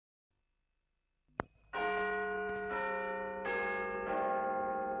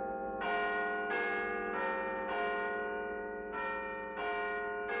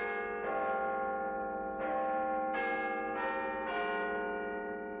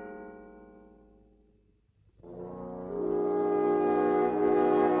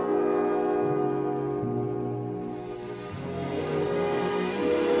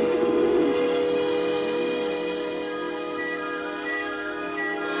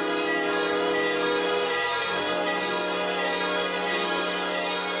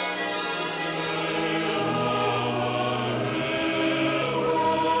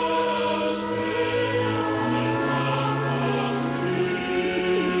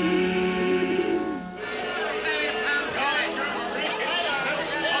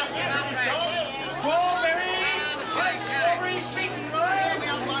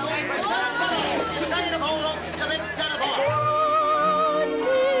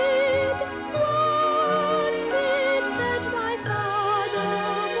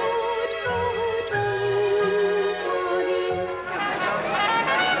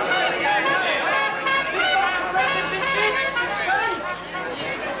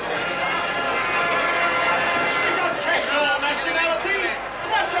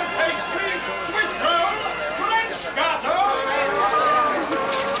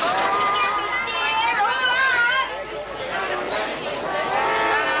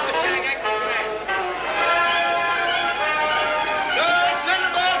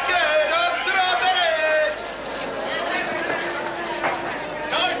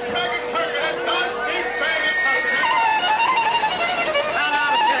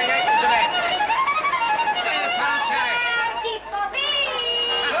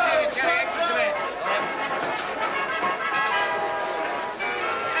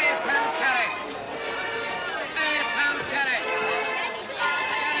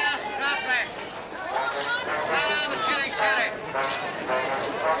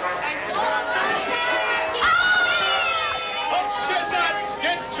Hot chestnuts!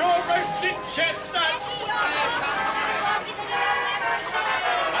 Get your roasted chestnuts!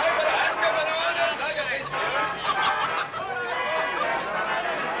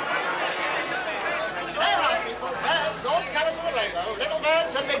 All colours of the rainbow, little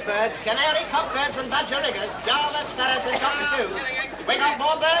birds and big birds, canary, cockbirds and budgeriggers, Java sparrows and cockatoos. We got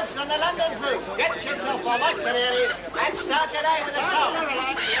more birds than the London Zoo. Get yourself a white canary and start the day with a song.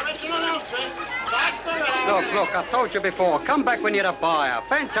 The original Eltry, sarsaparilla. Look, I told you before, come back when you're a buyer.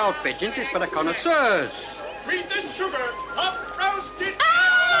 Fantail pigeons is for the connoisseurs. Treat the sugar, hot roasted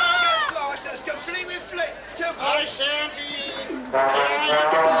Just complete with flick. I shan't eat.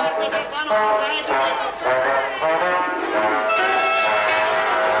 There's a one on the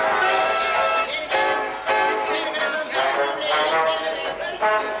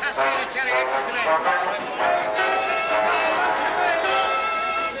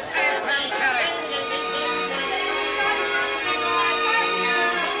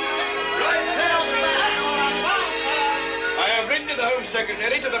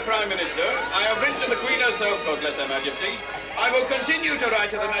Secretary to the Prime Minister, I have written to the Queen herself, God bless Her Majesty. I will continue to write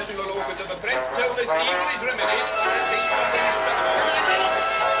to the national organs of the press till this evil is remedied, or at least on the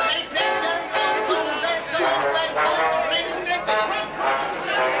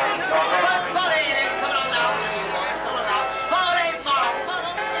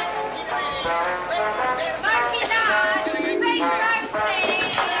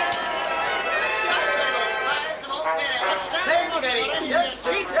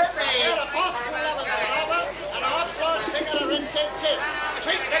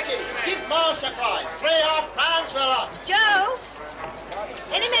Treat Ricky's. Give more surprise. £3.5 a lot. Joe,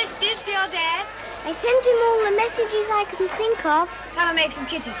 any messages for your dad? I sent him all the messages I can think of. Come and make some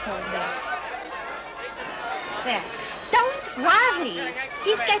kisses for him then. There. Don't worry.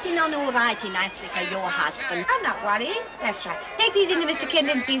 He's getting on all right in Africa, your husband. I'm not worrying. That's right. Take these into Mr.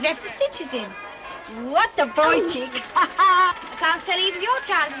 Kandinsky. He's left the stitches in. What a boy, chick. I can't sell even your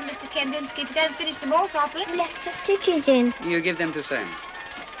trousers, Mr. Kandinsky, if you don't finish them all properly. Left the stitches in. You give them to Sam.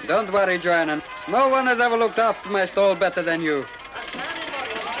 Don't worry, Joanna. No one has ever looked after my stall better than you.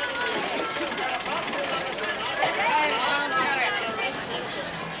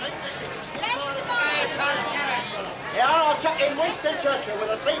 Yeah, I'll chuck in Winston Churchill with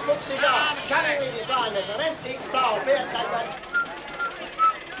a 3-foot cigar, cunningly designed as an antique-style beer taper.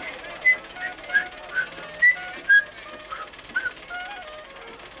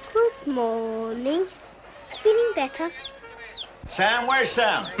 Good morning. Feeling better? Sam, where's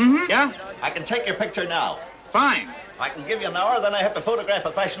Sam? Yeah? I can take your picture now. Fine. I can give you an hour, then I have to photograph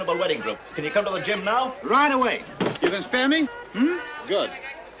a fashionable wedding group. Can you come to the gym now? Right away. You can spare me? Good.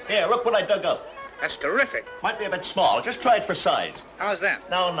 Here, look what I dug up. That's terrific. Might be a bit small. Just try it for size. How's that?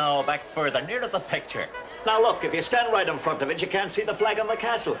 No, back further, near to the picture. Now look, if you stand right in front of it, you can't see the flag on the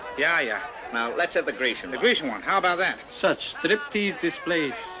castle. Yeah. Now, let's have the Grecian. The Grecian one. How about that? Such striptease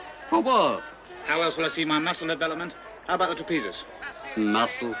displays. For what? How else will I see my muscle development? How about the trapezes?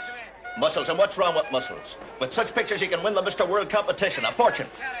 Muscles. Muscles, and what's wrong with muscles? With such pictures, you can win the Mr. World competition, a fortune.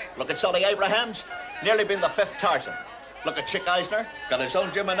 Look at Solly Abrahams, nearly been the 5th Tarzan. Look at Chick Eisner, got his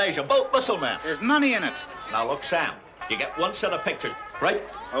own gymnasium, both muscle man. There's money in it. Now look, Sam, you get one set of pictures, right?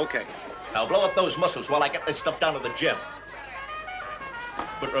 Okay. Now blow up those muscles while I get this stuff down to the gym.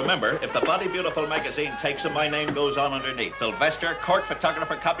 But remember, if the Body Beautiful magazine takes them, my name goes on underneath. Sylvester, court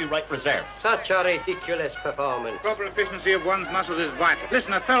photographer, copyright reserved. Such a ridiculous performance. Proper efficiency of one's muscles is vital.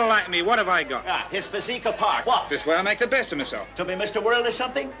 Listen, a fellow like me, what have I got? Ah, his physique apart. What? This way I make the best of myself. To be Mr. World or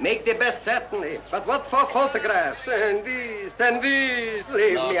something? Make the best, certainly. But what for photographs? And these, and these.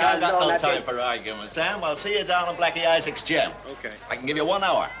 Leave Look, me I've got alone. no time for arguments, Sam. I'll see you down in Blackie Isaac's gym. Okay. I can give you 1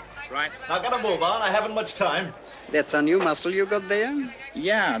 hour. Right. Now, I gotta move on. I haven't much time. That's a new muscle you got there?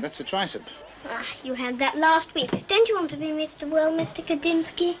 Yeah, that's the triceps. You had that last week. Don't you want to be Mr. World, Mr.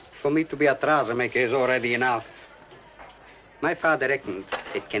 Kandinsky? For me to be a trouser maker is already enough. My father reckoned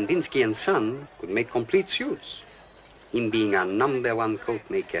that Kandinsky and Son could make complete suits. Him being a #1 coat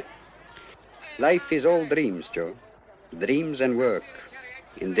maker. Life is all dreams, Joe. Dreams and work.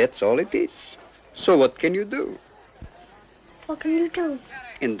 And that's all it is. So what can you do? What can you do?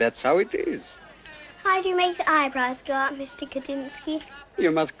 And that's how it is. How do you make the eyebrows go up, Mr. Kandinsky?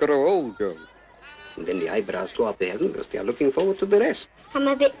 You must grow old, Joe. And then the eyebrows go up there because they are looking forward to the rest. I'm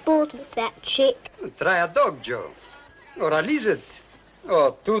a bit bored with that chick. Try a dog, Joe. Or a lizard.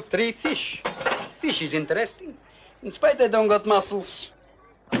 Or 2, 3 fish. Fish is interesting. In spite they don't got muscles.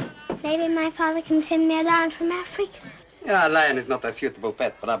 Maybe my father can send me a lion from Africa. Yeah, a lion is not a suitable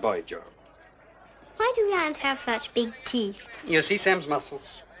pet for a boy, Joe. Why do lions have such big teeth? You see Sam's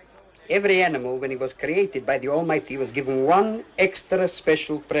muscles. Every animal, when he was created by the Almighty, was given one extra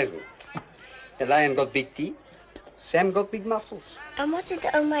special present. The lion got big teeth. Sam got big muscles. And what did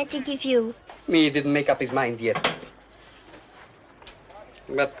the Almighty give you? Me didn't make up his mind yet.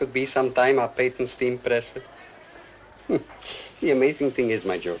 But could be sometime our patent steam presser. The amazing thing is,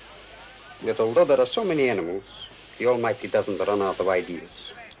 my Joe, that although there are so many animals, the Almighty doesn't run out of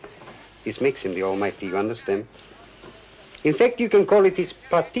ideas. This makes him the Almighty, you understand? In fact, you can call it his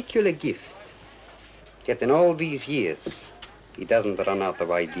particular gift. Yet in all these years, he doesn't run out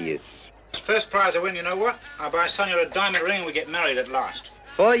of ideas. First prize I win, you know what? I'll buy Sonia a diamond ring and we get married at last.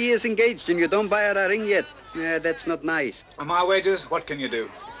 4 years engaged and you don't buy her a ring yet. Yeah, that's not nice. On my wages, what can you do?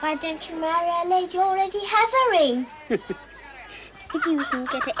 Why don't you marry a lady who already has a ring? If you can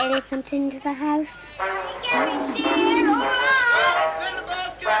get an elephant into the house.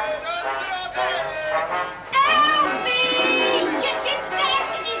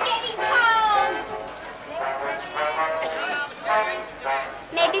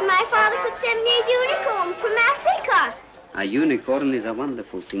 Maybe my father could send me a unicorn from Africa. A unicorn is a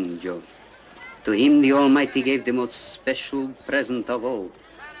wonderful thing, Joe. To him, the Almighty gave the most special present of all.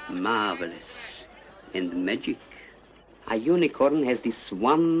 Marvelous and magic. A unicorn has this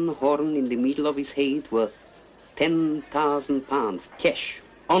one horn in the middle of his head worth 10,000 pounds, cash,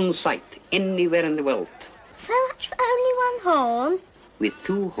 on site, anywhere in the world. So much for only one horn? With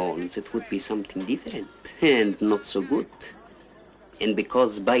 2 horns, it would be something different and not so good. And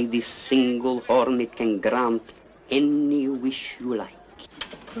because by this single horn, it can grant any wish you like.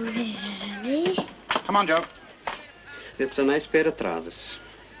 Really? Come on, Joe. It's a nice pair of trousers.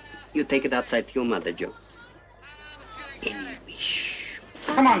 You take it outside to your mother, Joe. Any wish.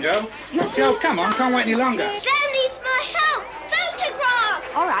 Come on, Joe. Joe, come on. Can't wait any longer. Sam needs my help.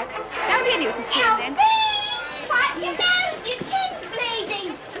 Photographs. All right. Don't be a nuisance to him, then. Wipe your nose. Your chin's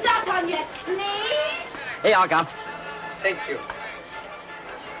bleeding. Not on your sleeve. Here I go. Thank you.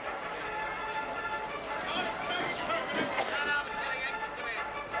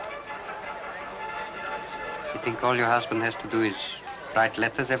 You think all your husband has to do is write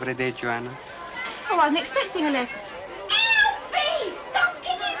letters every day, Joanna? Oh, I wasn't expecting a letter. Alfie, stop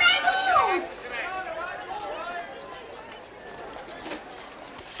kicking that horse.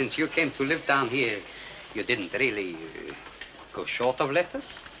 Since you came to live down here, you didn't really go short of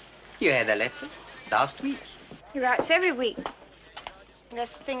letters? You had a letter last week. He writes every week.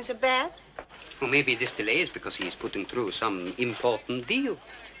 Unless things are bad. Well, maybe this delay is because he is putting through some important deal.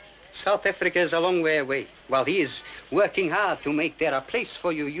 South Africa is a long way away. While he is working hard to make there a place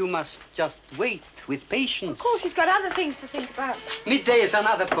for you, you must just wait with patience. Of course, he's got other things to think about. Midday is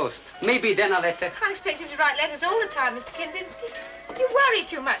another post. Maybe then a letter. Can't expect him to write letters all the time, Mr. Kandinsky. You worry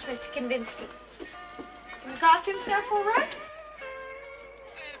too much, Mr. Kandinsky. Look after himself, all right?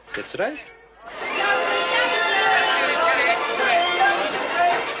 That's right.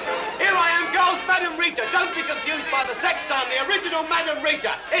 Here I am, girls, Madam Rita. Don't be confused by the sex. I'm the original Madam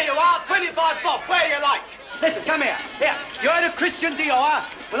Rita. Here you are, 25 bob. Where you like. Listen, come here. Here, you heard of Christian Dior?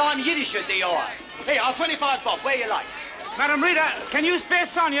 Well, I'm Yiddish Dior. Here you are, 25 bob. Where you like. Madam Rita, can you spare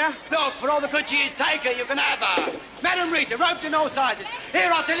Sonia? Look, for all the good she is, take her. You can have her. Madam Rita, ropes in all sizes. Here,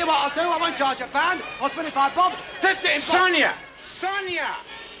 I'll tell you what I'll do. I won't charge £1 or 25 bob. 15 bob. Sonia! Sonia!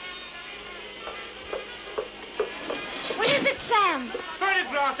 What is it, Sam?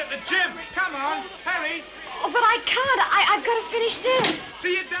 Photographs at the gym. Come on, hurry. Oh, but I can't. I've got to finish this.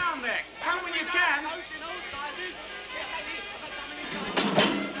 See you down there. Come when you can.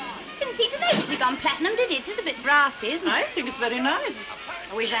 Didn't seem to notice it gone platinum, did it? It's a bit brassy, isn't it? I think it's very nice.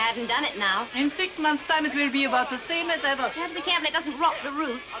 I wish I hadn't done it now. In 6 months' time, it will be about the same as ever. You have to be careful it doesn't rot the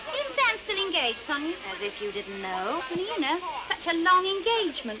roots. You and Sam still engaged, Sonia? As if you didn't know. You know, such a long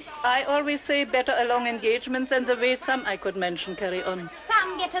engagement. I always say better a long engagement than the way some I could mention carry on.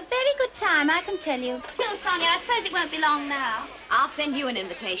 Some get a very good time, I can tell you. Still, Sonia, I suppose it won't be long now. I'll send you an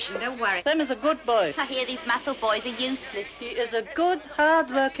invitation, don't worry. Sam is a good boy. I hear these muscle boys are useless. He is a good,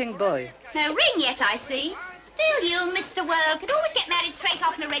 hard-working boy. No ring yet, I see. Still, you, Mr. World, could always get married straight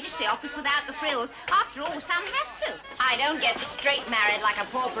off in a registry office without the frills. After all, some have to. I don't get straight married like a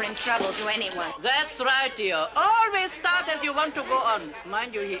pauper in trouble to anyone. That's right, dear. Always start as you want to go on.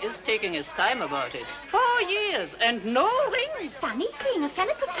 Mind you, he is taking his time about it. 4 years and no ring. Funny thing, a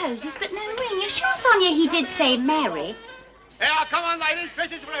fella proposes but no ring. You're sure, Sonia, he did say marry? Here, come on, ladies.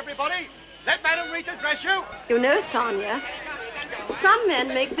 Dresses for everybody. Let Madam Rita dress you. You know, Sonia, some men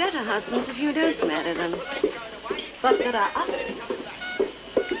make better husbands if you don't marry them. But there are others.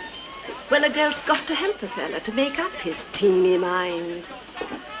 Well, a girl's got to help a fella to make up his teeny mind.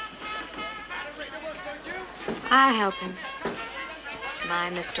 I'll help him. My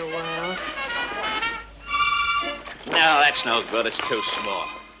Mr. World. No, that's no good. It's too small.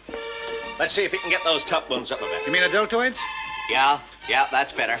 Let's see if he can get those top ones up a bit. You mean the deltoids? Yeah,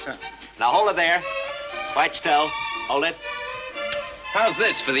 that's better. Now hold it there. Quite still. Hold it. How's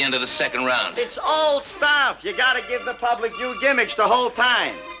this for the end of the second round? It's old stuff. You gotta give the public new gimmicks the whole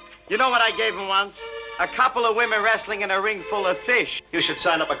time. You know what I gave him once? A couple of women wrestling in a ring full of fish. You should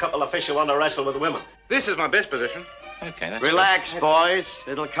sign up a couple of fish who want to wrestle with women. This is my best position. Okay, that's Relax, boys.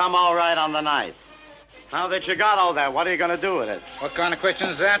 It'll come all right on the night. Now that you got all that, what are you gonna do with it? What kind of question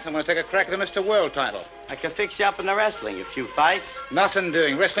is that? I'm gonna take a crack at the Mr. World title. I can fix you up in the wrestling. A few fights. Nothing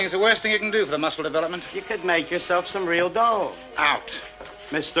doing. Wrestling is the worst thing you can do for the muscle development. You could make yourself some real dough. Out.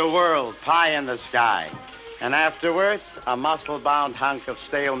 Mr. World, pie in the sky. And afterwards, a muscle-bound hunk of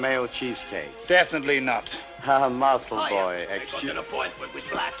stale male cheesecake. Definitely not. A muscle boy. Excuse an appointment with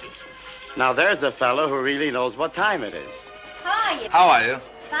Blackie. Now there's a fellow who really knows what time it is. How are you? How are you?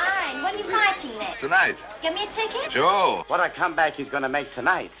 Fine. When are you fighting then? Tonight. Get me a ticket? Sure. What a comeback he's gonna make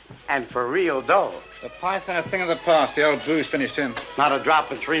tonight. And for real dough. The Python, a thing of the past. The old booze finished him. Not a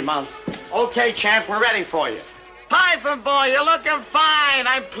drop in 3 months. Okay, champ, we're ready for you. Python boy, you're looking fine.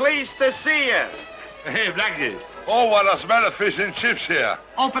 I'm pleased to see you. Hey, Blackie. Oh, what a smell of fish and chips here.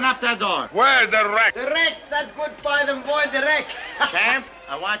 Open up that door. Where's the wreck? The wreck, that's good, Python boy, the wreck. Champ,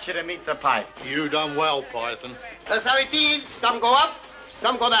 I want you to meet the pipe. You done well, Python. That's how it is. Some go up,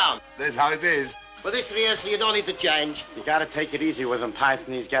 some go down. That's how it is. For this rehearsal, you don't need to change. You gotta take it easy with him,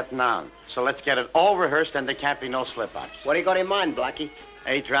 Python. He's getting on. So let's get it all rehearsed and there can't be no slip-ups. What do you got in mind, Blackie?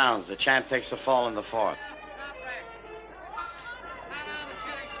 8 rounds. The champ takes the fall in the 4th.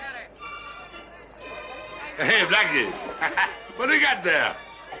 Hey, Blackie. What do you got there?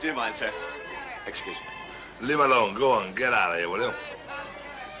 Do you mind, sir? Excuse me. Leave alone. Go on. Get out of here, will you?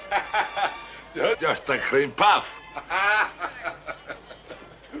 You're just a cream puff.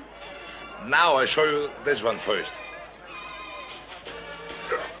 Now I show you this one first.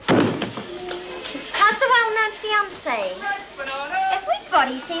 How's the well-known fiancé?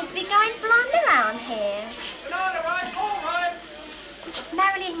 Everybody seems to be going blind around here.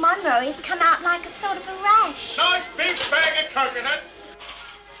 Marilyn Monroe has come out like a sort of a rash. Nice big bag of coconut.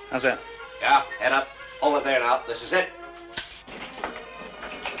 How's that? Yeah, head up. Hold it there now. This is it.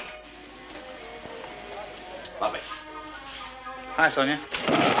 Lovely. Hi, Sonia.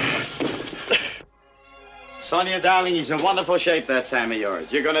 Sonia, darling, he's in wonderful shape, that Sam of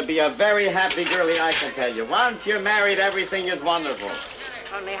yours. You're gonna be a very happy girlie, I can tell you. Once you're married, everything is wonderful.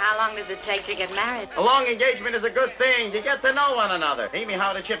 Only how long does it take to get married? A long engagement is a good thing. You get to know one another. Amy, how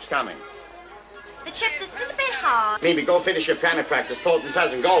are the chips coming? The chips are still a bit hard. Amy, go finish your piano practice. Fulton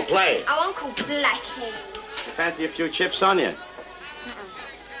Pleasant, go play. Oh, Uncle Blackie. You fancy a few chips, Sonia?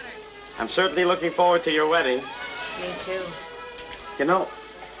 I'm certainly looking forward to your wedding. Me too. You know,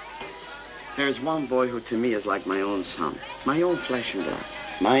 there's one boy who to me is like my own son. My own flesh and blood.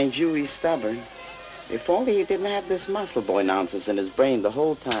 Mind you, he's stubborn. If only he didn't have this muscle boy nonsense in his brain the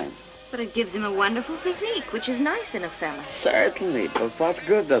whole time. But it gives him a wonderful physique, which is nice in a fella. Certainly, but what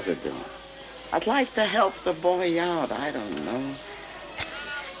good does it do? I'd like to help the boy out. I don't know.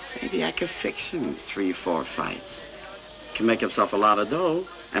 Maybe I could fix him 3, 4 fights. Can make himself a lot of dough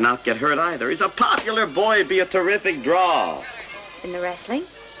and not get hurt either. He's a popular boy, be a terrific draw. In the wrestling?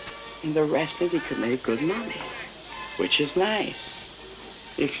 In the wrestling, he could make good money, which is nice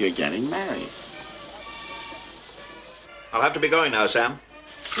if you're getting married. I'll have to be going now, Sam.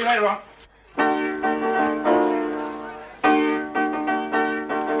 See you later on.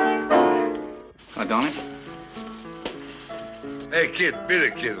 Hi, darling. Hey, kid, beat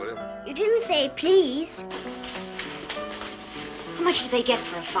it, kid, will you? You didn't say please. How much do they get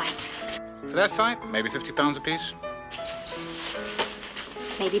for a fight? For that fight, maybe £50 apiece.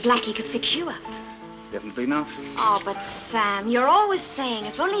 Maybe Blackie could fix you up. Definitely not. Oh, but Sam, you're always saying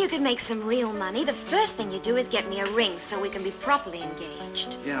if only you could make some real money, the first thing you do is get me a ring so we can be properly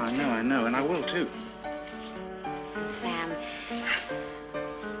engaged. Yeah, I know, and I will too. And Sam,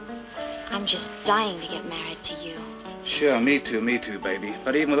 I'm just dying to get married to you. Sure, me too, baby.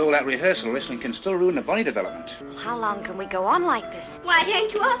 But even with all that rehearsal, wrestling can still ruin the body development. How long can we go on like this? Why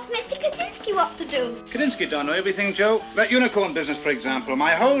don't you ask Mr. Kandinsky what to do? Kandinsky don't know everything, Joe. That unicorn business, for example.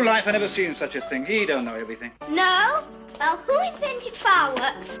 My whole life I never seen such a thing. He don't know everything. No? Well, who invented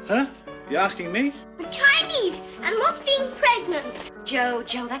fireworks? Huh? You asking me? The Chinese. And what's being pregnant? Joe,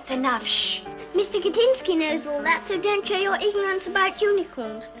 that's enough. Shh. Mr. Kandinsky knows all that, so don't show your ignorance about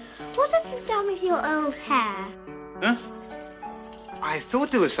unicorns. What have you done with your old hair? Huh? I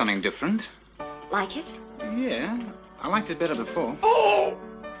thought there was something different. Like it? Yeah, I liked it better before. Oh!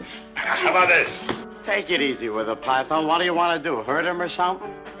 How about this? Take it easy with the python. What do you want to do, hurt him or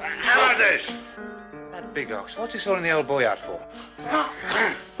something? How about this? That big ox, what's he holding the old boy out for?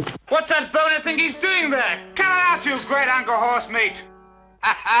 What's that boner think he's doing there? Cut it out, you great uncle horse meat!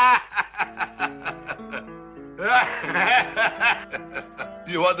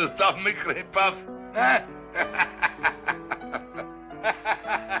 You want to stop me, Clay Puff?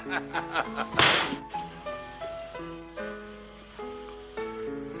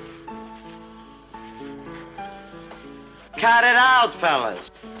 Cut it out,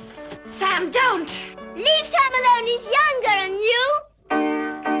 fellas. Sam, don't! Leave Sam alone, he's younger than you.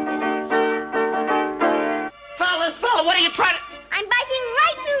 Fellas, what are you trying to... I'm biting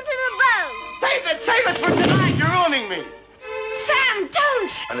right through to the bone. Save it for tonight. You're ruining me. Sam,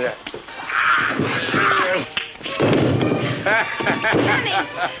 don't! Coming.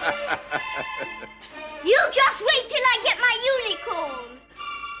 You just wait till I get my unicorn.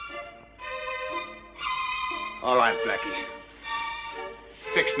 All right, Blackie.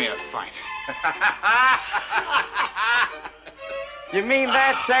 Fix me a fight. You mean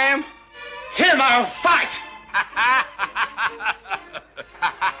that, Sam? Him, I'll fight!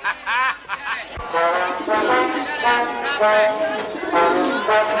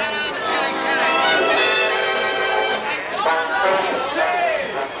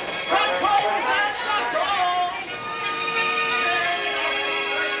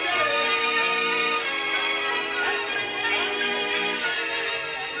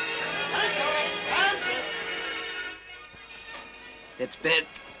 It's bad.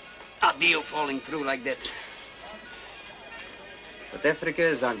 A deal falling through like that. But Africa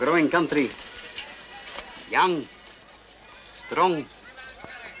is a growing country. Young, strong.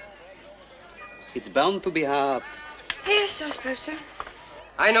 It's bound to be hard. Yes, I suppose so.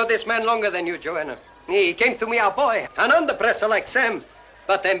 I know this man longer than you, Joanna. He came to me a boy, an underpresser like Sam,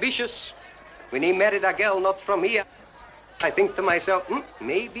 but ambitious. When he married a girl not from here, I think to myself,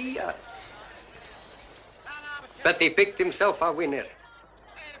 maybe. But he picked himself a winner.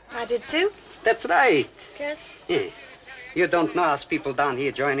 I did too. That's right. Yes. Yeah. You don't know us people down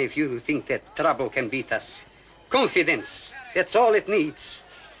here, Joanna, if you think that trouble can beat us. Confidence. That's all it needs.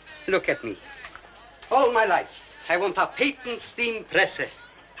 Look at me. All my life, I want a patent steam presser.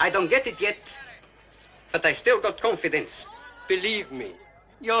 I don't get it yet, but I still got confidence. Believe me,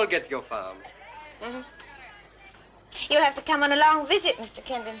 you'll get your farm. Mm-hmm. You'll have to come on a long visit, Mr.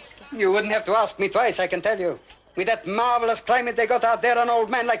 Kandinsky. You wouldn't have to ask me twice, I can tell you. With that marvelous climate they got out there, an old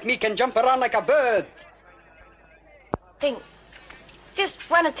man like me can jump around like a bird. Think. Just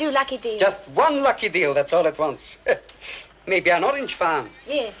one or two lucky deals. Just one lucky deal, that's all at once. Maybe an orange farm.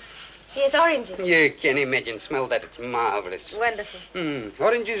 Yes. Yes, oranges. You can imagine, smell that, it's marvelous. Wonderful.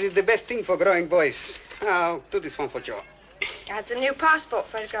 Oranges is the best thing for growing boys. I'll do this one for Joe. Had some new passport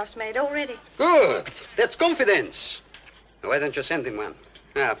photographs made already. Good, that's confidence. Why don't you send him one?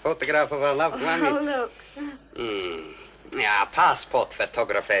 A photograph of a loved one. Oh, look. Yeah, passport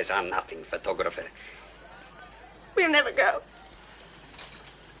photographers are nothing photographer. We'll never go.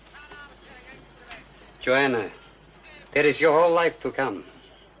 Joanna, there is your whole life to come.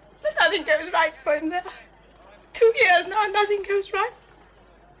 But nothing goes right for him there. 2 years now, nothing goes right.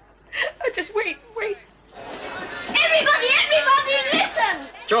 Oh, just wait. Everybody, listen!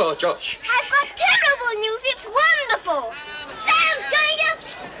 Joe. I've got terrible news. It's wonderful. Sam's going to...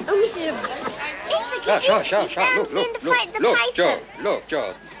 Oh, Mrs. Look,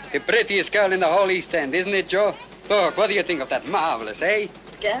 Joe. The prettiest girl in the whole East End, isn't it, Joe? Look, what do you think of that? Marvelous, eh?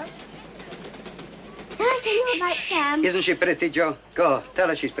 Girl? Can I tell you about Sam? Isn't she pretty, Joe? Go, tell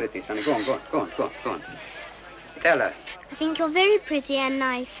her she's pretty, sonny. Go on. Tell her. I think you're very pretty and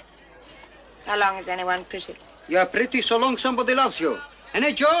nice. How long is anyone pretty? You're pretty so long somebody loves you. Ain't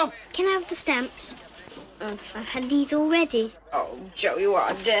it, Joe? Can I have the stamps? I've had these already. Oh, Joe, you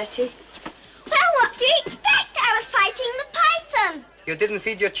are dirty. Well, what do you expect? I was fighting the python. You didn't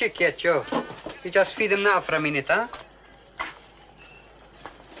feed your chick yet, Joe. You just feed him now for a minute, huh?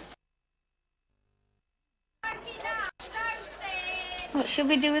 What should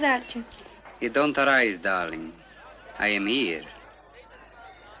we do without you? You don't arise, darling. I am here.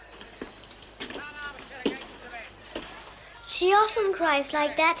 She often cries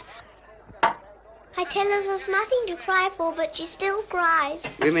like that. I tell her there's nothing to cry for, but she still cries.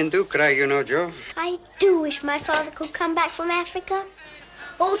 Women do cry, you know, Joe. I do wish my father could come back from Africa.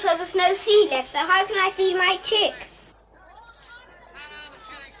 Also, there's no sea left, so how can I feed my chick?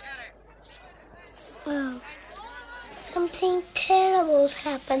 Oh, something terrible's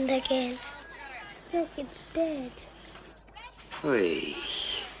happened again. Look, it's dead. Oy,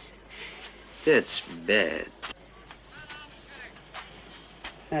 that's bad.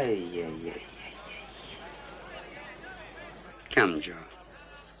 Ay. Come, Joe.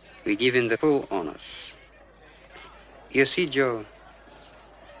 We give him the full honors. You see, Joe,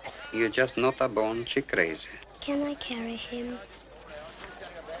 you're just not a born chick raiser. Can I carry him?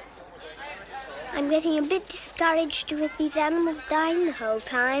 I'm getting a bit discouraged with these animals dying the whole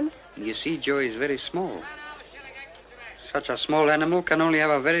time. You see, Joe is very small. Such a small animal can only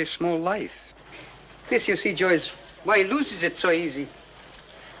have a very small life. This, you see, Joe, is why he loses it so easy.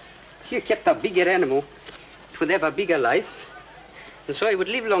 If you kept a bigger animal, it would have a bigger life, and so he would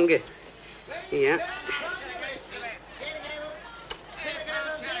live longer. Yeah.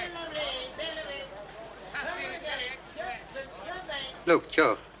 Look,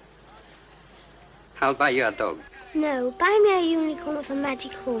 Joe, I'll buy you a dog. No, buy me a unicorn with a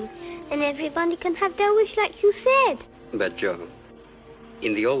magic horn. Then everybody can have their wish like you said. But, Joe,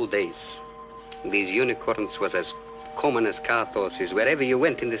 in the old days, these unicorns was as common as cart horses. Wherever you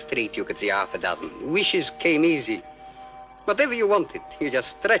went in the street, you could see half a dozen. Wishes came easy. Whatever you wanted, you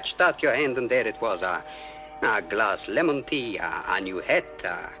just stretched out your hand and there it was. A glass lemon tea, a new hat,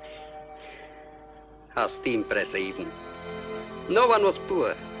 a steam presser even. No one was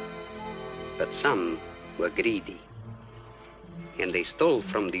poor, but some were greedy. And they stole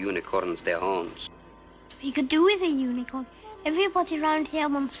from the unicorns their horns. We could do with a unicorn. Everybody around here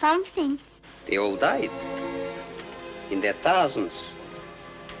wants something. They all died. In their thousands,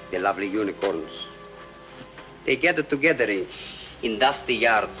 the lovely unicorns. They gathered together in dusty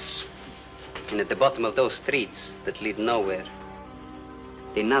yards and at the bottom of those streets that lead nowhere.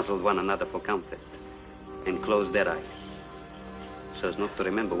 They nuzzled one another for comfort and closed their eyes so as not to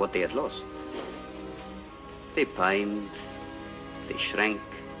remember what they had lost. They pined, they shrank,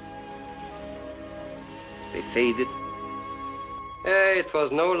 they faded. It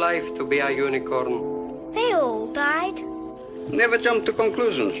was no life to be a unicorn. They all died. Never jump to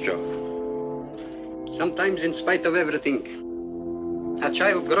conclusions, Joe. Sometimes, in spite of everything, a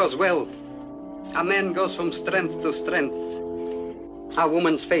child grows well. A man goes from strength to strength. A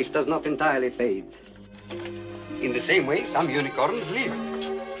woman's face does not entirely fade. In the same way, some unicorns live.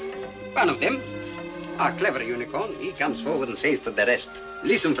 One of them, a clever unicorn, he comes forward and says to the rest,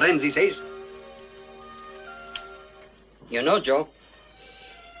 "Listen, friends," he says. You know, Joe,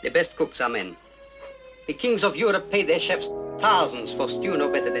 the best cooks are men. The kings of Europe pay their chefs thousands for stew no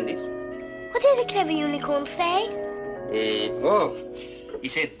better than this. What did the clever unicorn say? He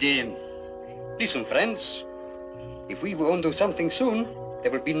said, "Listen, friends, if we won't do something soon,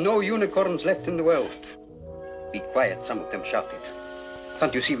 there will be no unicorns left in the world." "Be quiet," some of them shouted.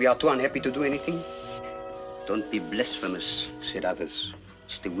 "Can't you see we are too unhappy to do anything?" "Don't be blasphemous," said others.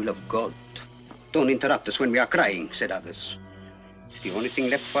 "It's the will of God." "Don't interrupt us when we are crying," said others. "It's the only thing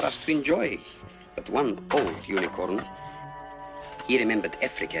left for us to enjoy." But one old unicorn, he remembered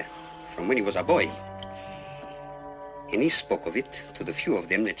Africa from when he was a boy. And he spoke of it to the few of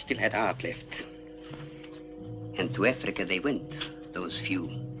them that still had heart left. And to Africa they went, those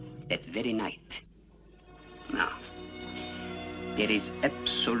few, that very night. Now, there is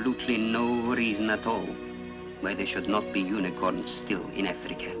absolutely no reason at all why there should not be unicorns still in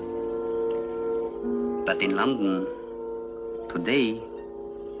Africa. But in London, today,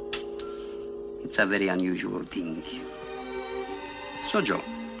 it's a very unusual thing. So, Joe,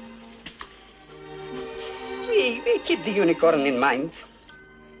 we keep the unicorn in mind,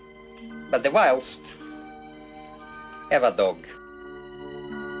 but the whilst, have a dog.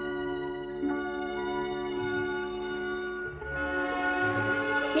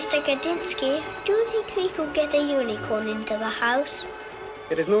 Mr. Kandinsky, do you think we could get a unicorn into the house?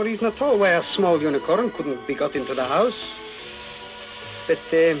 There is no reason at all why a small unicorn couldn't be got into the house. But,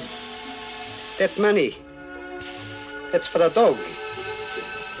 that money, that's for a dog.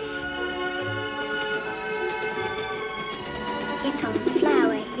 Get on the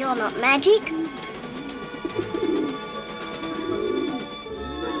flower. You're not magic.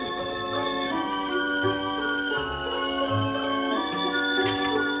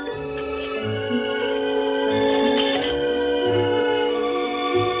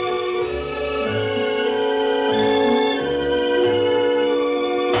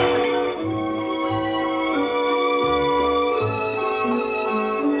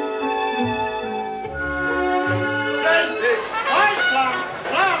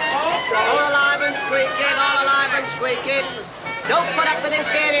 Don't put up with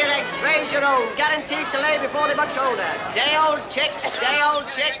inferior eggs. Raise your own. Guaranteed to lay before they're much older. Day old chicks, day old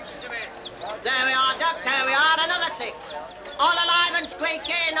chicks. There we are, Duck. There we are. Another 6. All alive and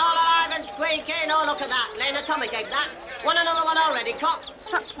squeaking, all alive and squeaking. Oh, look at that. Lena Tommy gave that. Want another one already, Cock?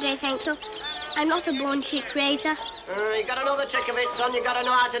 Not today, thank you. I'm not a born chick raiser. You gotta know the trick of it, son. You gotta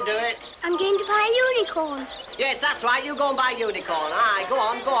know how to do it. I'm going to buy a unicorn. Yes, that's right. You go and buy a unicorn. Aye, go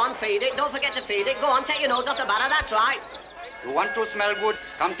on, feed it. Don't forget to feed it. Go on, take your nose off the batter. That's right. You want to smell good?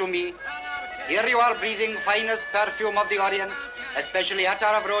 Come to me. Here you are breathing finest perfume of the Orient, especially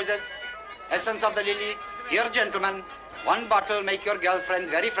attar of roses, essence of the lily. Here, gentlemen, one bottle make your girlfriend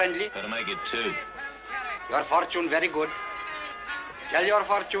very friendly. Better make it 2. Your fortune very good. Tell your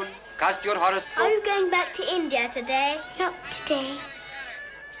fortune. Cast your horoscope. Are you going back to India today? Not today.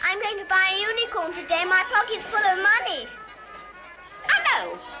 I'm going to buy a unicorn today. My pocket's full of money.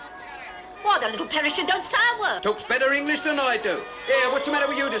 Hello. Why, the little perisher don't say a word. Talks better English than I do. Here, what's the matter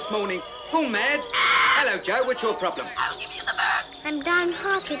with you this morning? Who mad? Hello, Joe. What's your problem? I'll give you the bird. I'm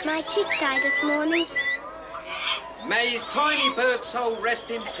downhearted. My chick died this morning. May his tiny bird soul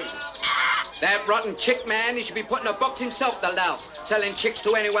rest in peace. That rotten chick man, he should be put in a box himself, the louse, selling chicks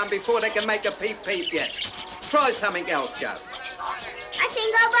to anyone before they can make a peep yet. Try something else, Joe. I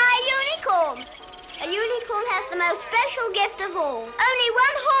think I'll buy a unicorn. A unicorn has the most special gift of all. Only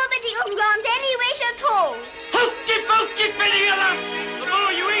one whore that he can grant any wish at all. Hokey pokey bitty along! The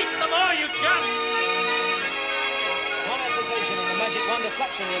more you eat, the more you jump. One application and the magic wand of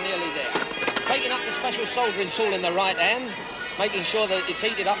flaxen, you're nearly there. Taking up the special soldering tool in the right hand, making sure that it's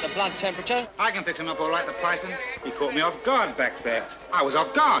heated up to blood temperature. I can fix him up all right, the Python. He caught me off guard back there. I was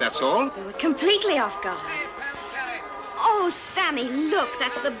off guard, that's all. We were completely off guard. Oh, Sammy, look,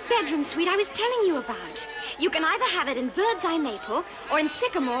 that's the bedroom suite I was telling you about. You can either have it in bird's eye maple or in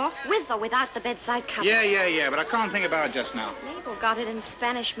sycamore, with or without the bedside cupboard. Yeah, but I can't think about it just now. Mabel got it in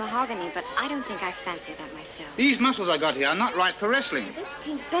Spanish mahogany, but I don't think I fancy that myself. These muscles I got here are not right for wrestling. This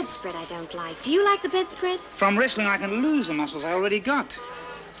pink bedspread I don't like. Do you like the bedspread? From wrestling, I can lose the muscles I already got.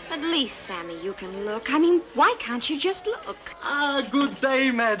 At least, Sammy, you can look. I mean, why can't you just look? Ah, good day,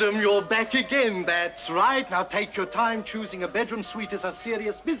 madam. You're back again. That's right. Now take your time. Choosing a bedroom suite is a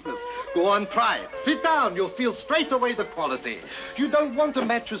serious business. Go on, try it. Sit down. You'll feel straight away the quality. You don't want a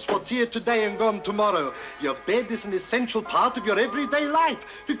mattress what's here today and gone tomorrow. Your bed is an essential part of your everyday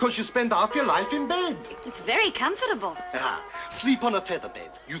life because you spend half your life in bed. It's very comfortable. Ah, sleep on a feather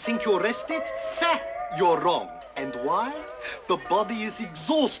bed. You think you're rested? You're wrong. And why? The body is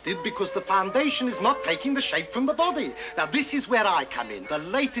exhausted because the foundation is not taking the shape from the body. Now, this is where I come in, the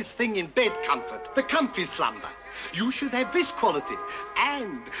latest thing in bed comfort, the comfy slumber. You should have this quality.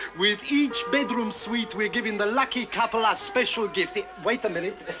 And with each bedroom suite, we're giving the lucky couple a special gift. Wait a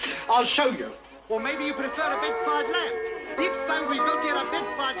minute. I'll show you. Or maybe you prefer a bedside lamp. If so, we've got here a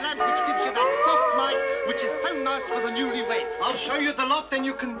bedside lamp which gives you that soft light which is so nice for the newlywed. I'll show you the lot, then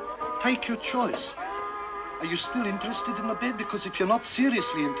you can take your choice. Are you still interested in the bed? Because if you're not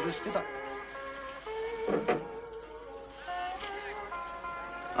seriously interested,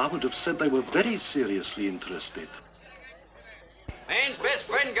 I would have said they were very seriously interested. Man's best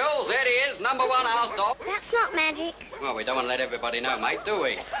friend goes, there he is, #1 house dog. That's not magic. Well, we don't want to let everybody know, mate, do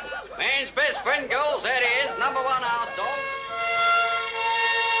we? Man's best friend goes, there he is, #1 house dog.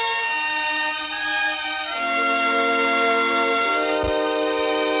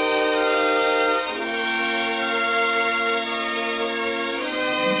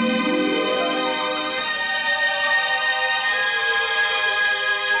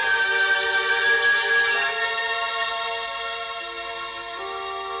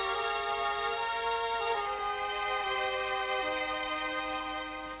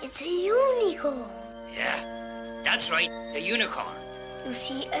 It's a unicorn. Yeah, that's right, a unicorn. You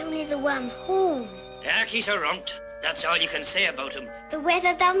see, only the one horn. Yeah, he's a runt. That's all you can say about him. The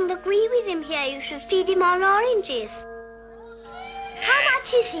weather doesn't agree with him here. You should feed him on oranges. How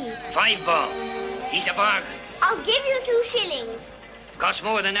much is he? 5 bob. He's a bargain. I'll give you 2 shillings. Costs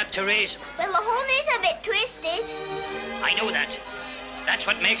more than that to raise him. Well, the horn is a bit twisted. I know that. That's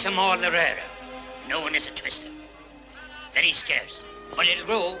what makes him all the rarer. No one is a twister. Very scarce. But it'll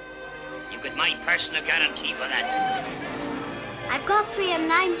grow. You get my personal guarantee for that. I've got 3 and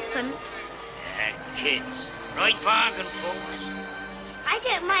 9pence. Kids. Right bargain, folks. I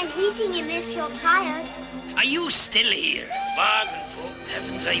don't mind heating him if you're tired. Are you still here? Bargain, folks.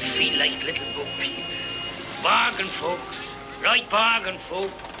 Heavens, I feel like little Bo Peep. Bargain, folks. Right bargain,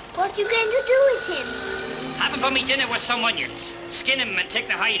 folks. What are you going to do with him? Have him for me dinner with some onions. Skin him and take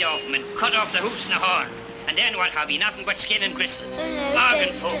the hide off him and cut off the hoofs and the horn. And then what have you? Nothing but skin and gristle.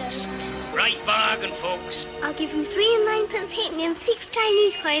 Bargain, folks. Right bargain, folks. I'll give him 3 and 9pence halfpenny and 6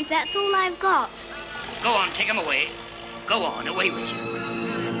 Chinese coins. That's all I've got. Go on, take him away. Go on, away with you.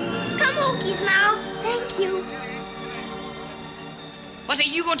 Come, Hawkies, now. Thank you. What are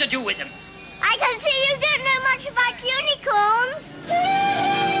you going to do with him? I can see you don't know much about unicorns.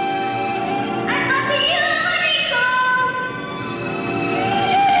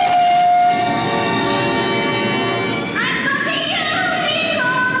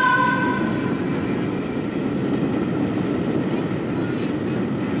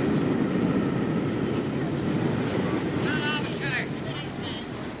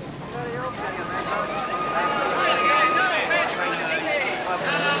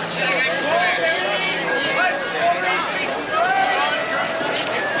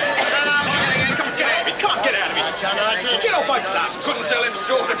 Get off my blood. Couldn't sell him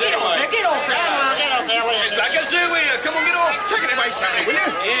strawberries anyway. Get off there. Get off there. It's like a zoo here. Come on, get off. Take it away, Sammy, will you?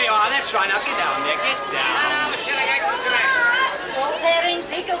 Here you are. That's right. Now get down there. Get down. Salt herring,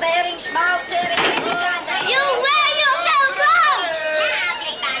 pickled herring, schmaltz herring, any kind of... You wear yourself out!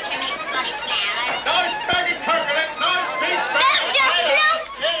 Lovely bunch of mixed Scottish flowers. Nice bag of coconut. Nice big bag. Don't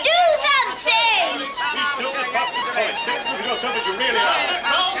just look. Do something! We still get back to the voice. Don't look at yourself as you really are.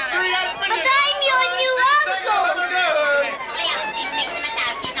 But I'm your new uncle!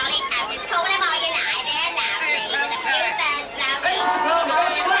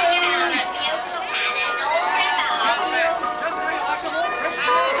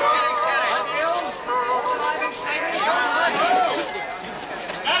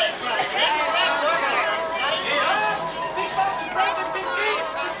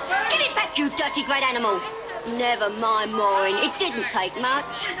 Give it back, you dirty great animal. Never mind mine. It didn't take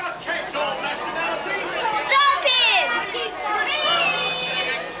much. Stop him!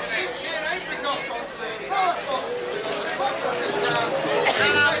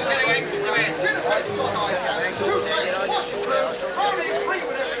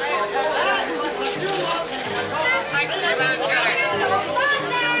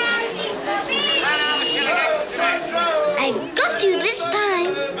 I've got you this time.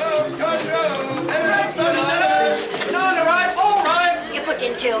 You're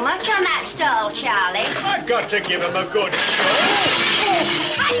putting too much on that stall, Charlie. I've got to give him a good show.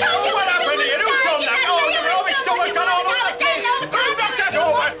 I told you What happened here? Who done that? Oh, the rubbish stuff's gone all over the place. Who knocked that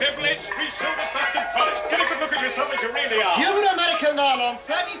over? Privilege, be silver, fast and polished. Get a good look at yourself as you really are. Pure American nylon,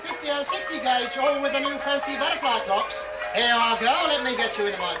 30, 50 and 60 gauge, all with the new fancy butterfly tops. Here I go, let me get you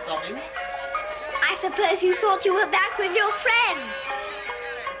into my stocking. I suppose you thought you were back with your friends.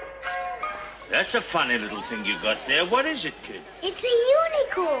 That's a funny little thing you got there. What is it, kid? It's a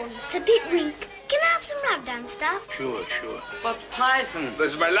unicorn. It's a bit weak. Can I have some rub-down stuff? Sure, sure. But Python...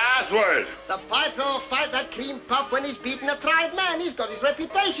 This is my last word. The python will fight that cream puff when he's beaten a tried man. He's got his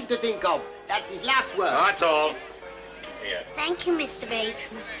reputation to think of. That's his last word. That's all. Here. Thank you, Mr.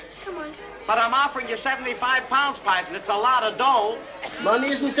 Basin. Come on. But I'm offering you 75 pounds, Python. It's a lot of dough. Money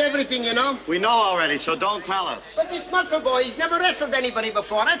isn't everything, you know. We know already, so don't tell us. But this muscle boy, he's never wrestled anybody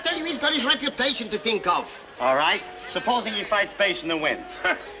before. I tell you, he's got his reputation to think of. All right? Supposing he fights Basin and wins.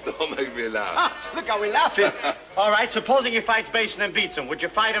 Don't make me laugh. Ah, look how we laughing. All right, supposing he fights Basin and beats him. Would you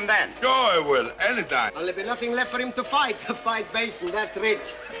fight him then? Sure I will. Anytime. There'll be nothing left for him to fight. To fight Basin, that's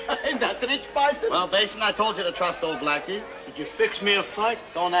rich. Ain't that rich, Python? Well, Basin, I told you to trust old Blackie. Did you fix me a fight?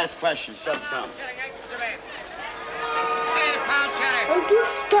 Don't ask questions. Just come. Oh, do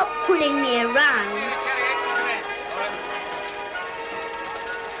stop pulling me around.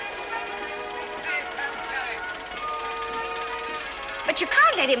 But you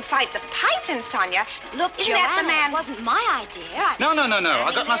can't let him fight the python, Sonia. Look, Isn't Joanna, that the man? it wasn't my idea. No.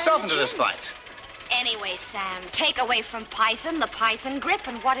 I got myself into this fight. Anyway, Sam, take away from Python the Python grip,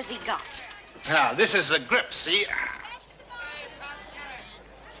 and what has he got? Now, this is a grip, see?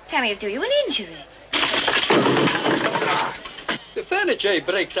 Sammy will do you an injury. The furniture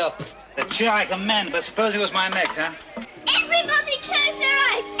breaks up. The chair I command, but suppose it was my neck, huh? Everybody close their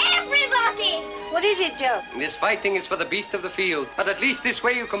eyes! Everybody! What is it, Joe? This fighting is for the beast of the field. But at least this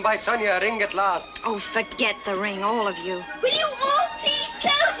way you can buy Sonia a ring at last. Oh, forget the ring, all of you. Will you all please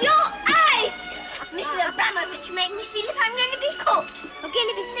close your eyes? Mr. Abramovich, you make me feel as I'm going to be caught. I'm going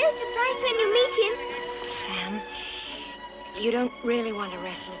to be so surprised when you meet him. Sam, you don't really want to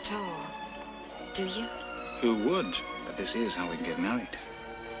wrestle at all, do you? Who would? But this is how we can get married.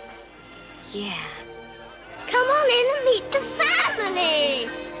 Yeah. Come on in and meet the family.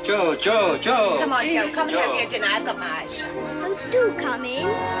 Joe. Come on, Joe. Come and Joe. have your dinner. I've got my eyes shut. Oh, do come in.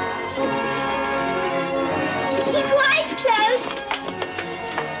 Keep your eyes closed.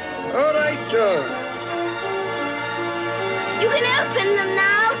 All right, Joe. You can open them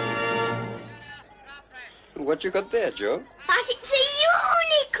now. What you got there, Joe? But it's a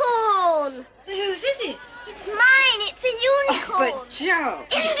unicorn. Whose is it? It's mine. It's a unicorn. But, Joe.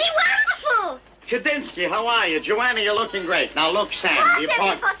 Isn't he wonderful? Kandinsky, how are you? Joanna, you're looking great. Now, look, Sam. Quiet,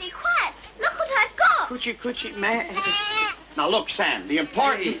 everybody, quiet. Look what I've got. Coochie, man. Now, look, Sam, the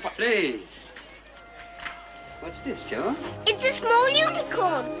important... Please. What's this, Joe? It's a small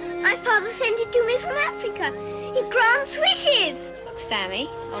unicorn. My father sent it to me from Africa. It grants wishes. Look, Sammy,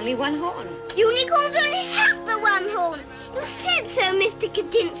 only one horn. Unicorns only have the one horn. You said so, Mr.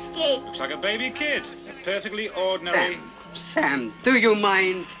 Kandinsky. Looks like a baby kid. A perfectly ordinary... Sam, do you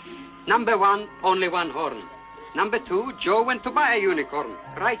mind? Number 1, only one horn. Number 2, Joe went to buy a unicorn.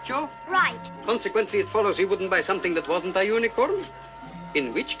 Right, Joe? Right. Consequently, it follows he wouldn't buy something that wasn't a unicorn.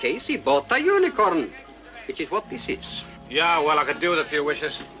 In which case, he bought a unicorn, which is what this is. Yeah, well, I could do with a few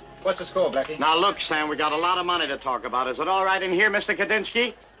wishes. What's the score, Blackie? Now, look, Sam, we got a lot of money to talk about. Is it all right in here, Mr.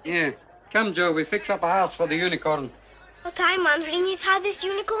 Kandinsky? Yeah. Come, Joe, we fix up a house for the unicorn. What I'm wondering is how this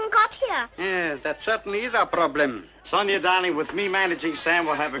unicorn got here. Yeah, that certainly is our problem. Sonia, darling, with me managing Sam,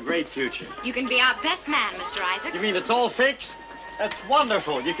 we'll have a great future. You can be our best man, Mr. Isaacs. You mean it's all fixed? That's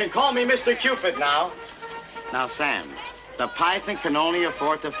wonderful. You can call me Mr. Cupid now. Now, Sam, the Python can only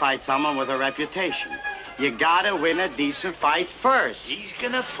afford to fight someone with a reputation. You gotta win a decent fight first. He's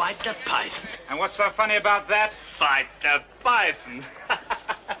gonna fight the Python. And what's so funny about that? Fight the Python.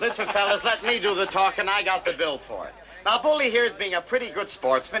 Listen, fellas, let me do the talking. I got the bill for it. Now, Bully here is being a pretty good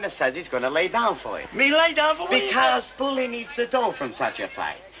sportsman and says he's going to lay down for you. Me lay down for you? Because Bully needs the dough from such a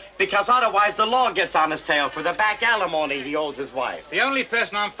fight. Because otherwise the law gets on his tail for the back alimony he owes his wife. The only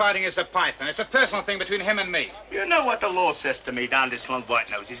person I'm fighting is the Python. It's a personal thing between him and me. You know what the law says to me down this long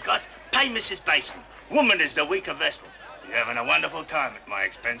white nose he's got? Pay Mrs. Basin. Woman is the weaker vessel. You're having a wonderful time at my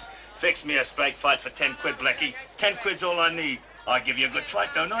expense. Fix me a straight fight for 10 quid, Blackie. 10 quid's all I need. I give you a good fight,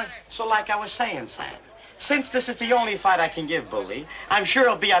 don't I? So like I was saying, Sam, since this is the only fight I can give Bully, I'm sure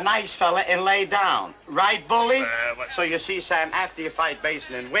he'll be a nice fella and lay down. Right, Bully? So you see, Sam, after you fight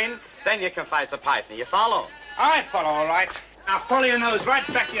Basin and win, then you can fight the Python. You follow? I follow, all right. Now follow your nose right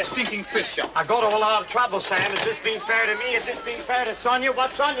back to your stinking fish shop. I go to a lot of trouble, Sam. Is this being fair to me? Is this being fair to Sonia?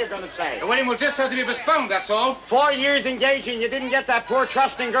 What's Sonia gonna say? The wedding will just have to be postponed, that's all. 4 years engaging. You didn't get that poor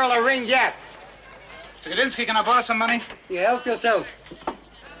trusting girl a ring yet. Mr. Kandinsky, can I borrow some money? You help yourself.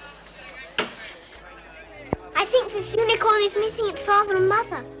 I think this unicorn is missing its father and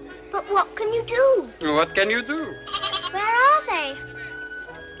mother. But what can you do? What can you do? Where are they?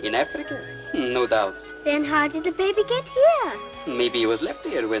 In Africa, no doubt. Then how did the baby get here? Maybe he was left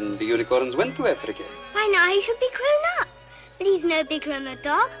here when the unicorns went to Africa. By now he should be grown up. But he's no bigger than a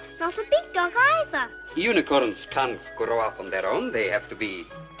dog, not a big dog either. Unicorns can't grow up on their own. They have to be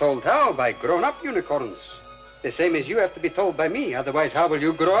told how by grown-up unicorns. The same as you have to be told by me. Otherwise, how will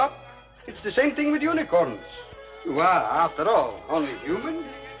you grow up? It's the same thing with unicorns. You are, after all, only human.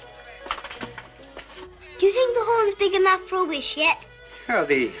 Do you think the horn's big enough for a wish yet? Well,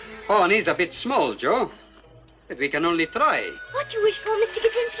 the horn is a bit small, Joe. But we can only try. What do you wish for, Mr.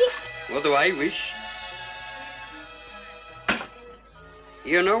 Kandinsky? What do I wish?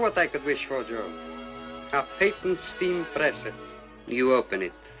 You know what I could wish for, Joe? A patent steam presser. You open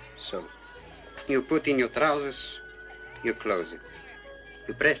it, so. You put in your trousers, you close it.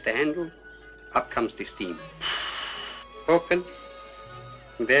 You press the handle, up comes the steam. Open,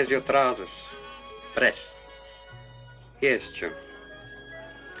 there's your trousers. Press. Yes, Joe.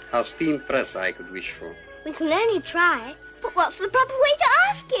 A steam presser I could wish for. We can only try, but what's the proper way to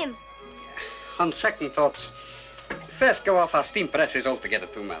ask him? On second thoughts, first go off our steam press is altogether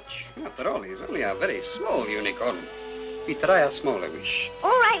too much. After all, he's only a very small unicorn. We try a smaller wish.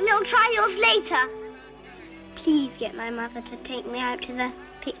 All right, we'll try yours later. Please get my mother to take me out to the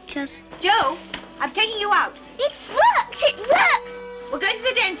pictures. Joe, I'm taking you out. It works! It works! We're going to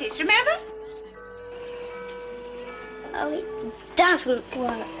the dentist, remember? Oh, it doesn't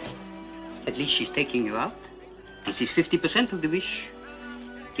work. At least she's taking you out. This is 50% of the wish.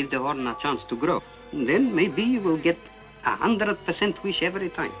 Give the horn a chance to grow. And then maybe you will get 100% wish every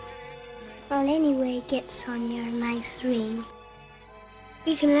time. I'll anyway get Sonia a nice ring.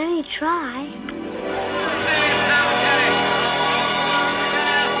 We can only try.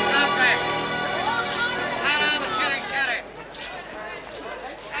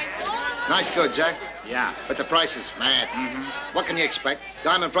 Nice goods, eh? Yeah. But the price is mad. What can you expect?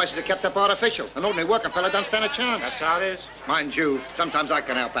 Diamond prices are kept up artificial. An ordinary working fella don't stand a chance. That's how it is. Mind you, sometimes I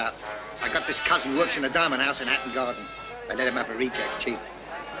can help out. I got this cousin who works in a diamond house in Hatton Garden. They let him have the rejects cheap.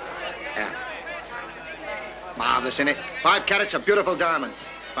 Yeah. Marvelous, innit? 5 carats of beautiful diamond.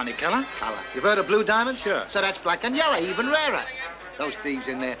 Funny colour? Colour. You've heard of blue diamonds? Sure. So that's black and yellow, even rarer. Those thieves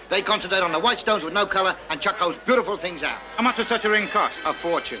in there, they concentrate on the white stones with no colour and chuck those beautiful things out. How much would such a ring cost? A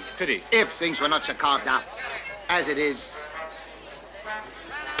fortune. Pity. If things were not so carved out. As it is,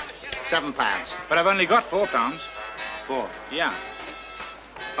 £7. But I've only got £4. 4? Yeah.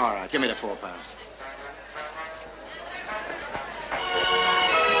 All right, give me the £4.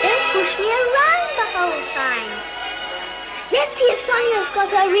 Don't push me around the whole time. Let's see if Sonia's got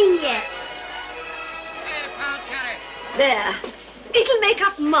her ring yet. There. It'll make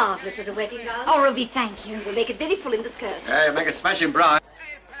up marvellous as a wedding gown. Oh, Ruby, thank you. We'll make it very full in the skirt. Hey, make it smashing bright.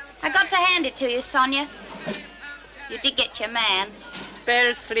 I got to hand it to you, Sonia. You did get your man.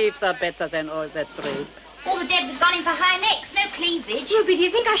 Bell sleeves are better than all that drape. All the Debs have gone in for high necks, no cleavage. Ruby, do you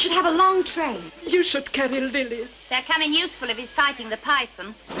think I should have a long train? You should carry lilies. They'll come in useful if he's fighting the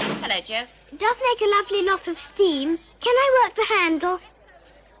python. Hello, Joe. It does make a lovely lot of steam. Can I work the handle?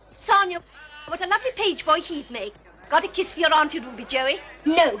 Sonia, what a lovely page boy he'd make. Got a kiss for your Auntie Ruby, Joey?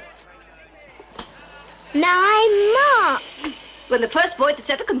 No. Now I'm Mark. When the first boy that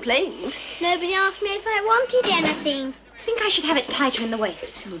said a complaint. Nobody asked me if I wanted anything. I think I should have it tighter in the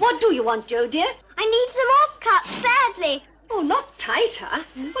waist. What do you want, Joe, dear? I need some offcuts badly. Oh, not tighter. Well,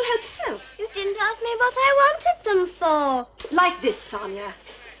 help yourself. You didn't ask me what I wanted them for. Like this, Sonia.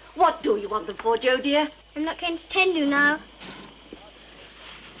 What do you want them for, Joe, dear? I'm not going to tell you now.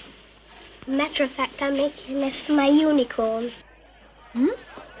 Matter of fact, I'm making a nest for my unicorn.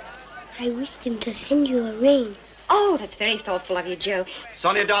 I wished him to send you a ring. Oh, that's very thoughtful of you, Joe.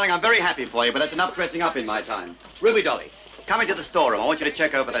 Sonia, darling, I'm very happy for you, but that's enough dressing up in my time. Ruby Dolly, come into the storeroom. I want you to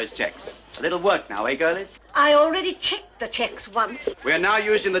check over those checks. A little work now, eh, girlies? I already checked the checks once. We are now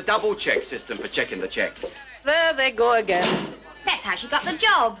using the double check system for checking the checks. There they go again. That's how she got the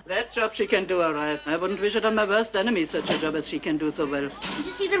job. That job she can do all right. I wouldn't wish it on my worst enemy, such a job as she can do so well. Did you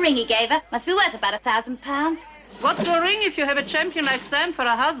see the ring he gave her? Must be worth about £1,000. What's a ring if you have a champion like Sam for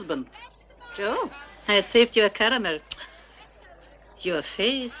a husband? Joe, I saved you a caramel. Your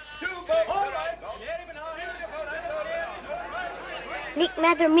face. Nick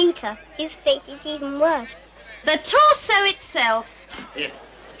Madamita. His face is even worse. The torso itself. Here,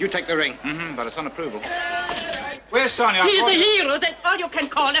 you take the ring. But it's on approval. Where's Sonia? He's a hero, that's all you can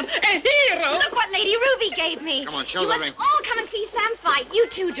call him. A hero! Look what Lady Ruby gave me. Come on, show you the must ring. all come and see Sam fight. You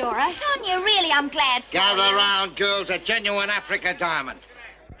too, Dora. Sonia, really, I'm glad for Gather you. round, girls. A genuine Africa diamond.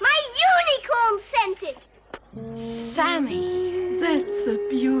 My unicorn sent it. Sammy. That's a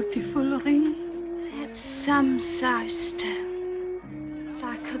beautiful ring. That's some stone.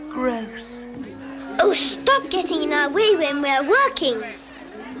 Like a growth. Oh, stop getting in our way when we're working.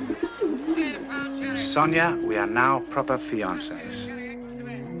 Sonia, we are now proper fiancés.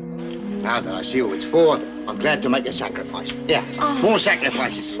 Now that I see who it's for, I'm glad to make a sacrifice. Yeah, more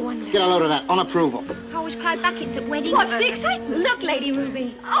sacrifices. Wonderful. Get a load of that, on approval. I always cry buckets at weddings. What's the excitement? Look, Lady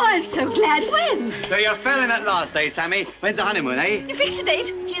Ruby. Oh, I'm so glad. When? So you're failing at last, eh, Sammy? When's the honeymoon, eh? You fixed a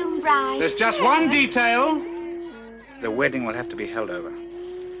date? June bride. There's just one detail. The wedding will have to be held over.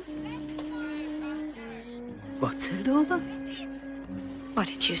 What's held over? What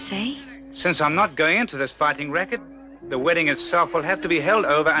did you say? Since I'm not going into this fighting racket, the wedding itself will have to be held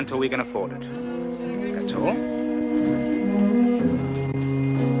over until we can afford it. That's all.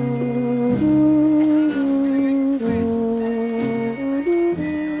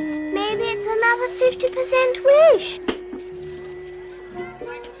 Maybe it's another 50% wish.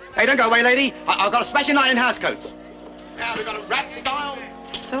 Hey, don't go away, lady. I've got a smashing night in housecoats. Now we've got a rat style.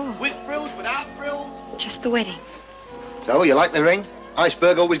 So, With frills, without frills. just the wedding. So, you like the ring?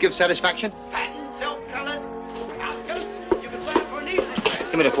 Iceberg always gives satisfaction? Pattern, self-coloured. Housecoats. You can wear for an evening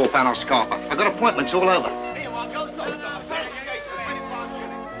dress. Give me the £4 I'll scarper. I've got appointments all over. Meanwhile, goes not Paris engagement, 25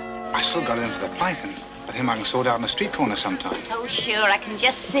 shillings. I still got it in for the python, but him I can sort out in the street corner sometime. Oh, sure, I can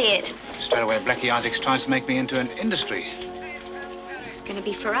just see it. Straight away, Blackie Isaacs tries to make me into an industry. It's going to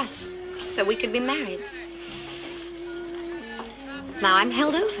be for us, so we could be married. Now I'm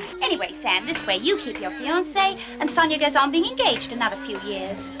held over. Anyway, Sam, this way you keep your fiancé, and Sonia goes on being engaged another few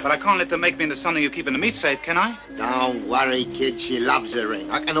years. But I can't let them make me into something you keep in the meat safe, can I? Don't worry, kid. She loves the ring.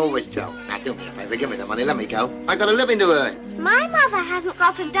 I can always tell. Now, do me a favor. Give me the money. Let me go. I got a living to earn. My mother hasn't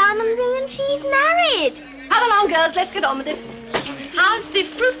got a diamond ring and she's married. Come along, girls. Let's get on with it. How's the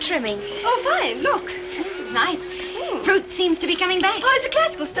fruit trimming? Oh, fine. Look. Nice. Fruit seems to be coming back. Oh, it's a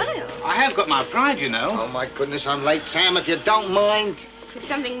classical style. I have got my pride, you know. Oh, my goodness. I'm late, Sam. If you don't mind. There's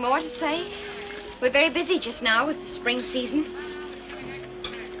something more to say? We're very busy just now with the spring season.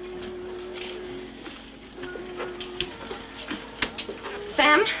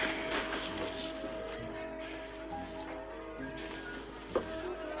 Sam?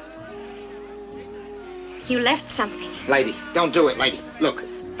 You left something. Lady, don't do it, lady. Look.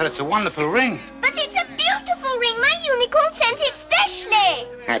 But it's a wonderful ring. But it's a beautiful ring. My unicorn sent it specially.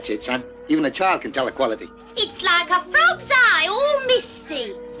 That's it, son. Even a child can tell the quality. It's like a frog's eye, all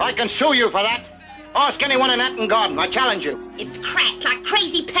misty. I can sue you for that. Ask anyone in Hatton Garden. I challenge you. It's cracked like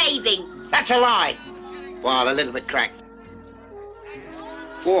crazy paving. That's a lie. Well, a little bit cracked.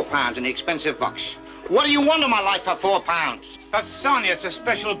 £4 in the expensive box. What do you want in my life for £4? But Sonia, it's a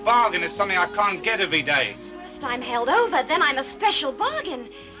special bargain. It's something I can't get every day. First I'm held over, then I'm a special bargain.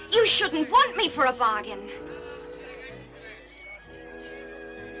 You shouldn't want me for a bargain.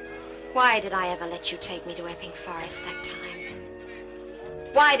 Why did I ever let you take me to Epping Forest that time?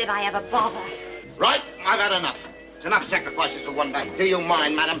 Why did I ever bother? Right, I've had enough. It's enough sacrifices for one day. Do you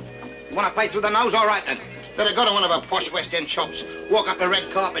mind, madam? You want to play through the nose? All right, then. Let her go to one of her posh West End shops, walk up the red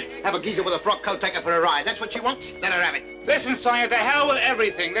carpet, have a geezer with a frock coat, take her for a ride. That's what she wants? Let her have it. Listen, Sonia, to hell with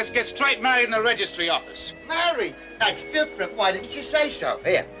everything. Let's get straight married in the registry office. Married? That's different. Why didn't you say so?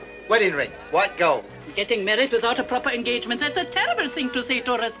 Here, wedding ring, white gold. Getting married without a proper engagement, that's a terrible thing to say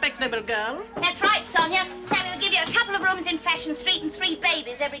to a respectable girl. That's right, Sonia. Sammy will give you a couple of rooms in Fashion Street and 3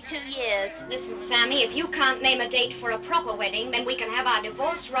 babies every 2 years. Listen, Sammy, if you can't name a date for a proper wedding, then we can have our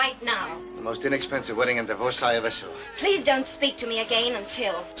divorce right now. The most inexpensive wedding and divorce I ever saw. Please don't speak to me again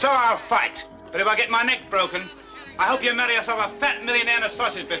until... So I'll fight. But if I get my neck broken, I hope you marry yourself a fat millionaire in the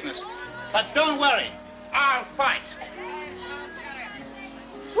sausage business. But don't worry, I'll fight.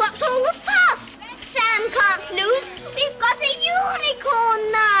 What's all the fuss? Sam can't lose. We've got a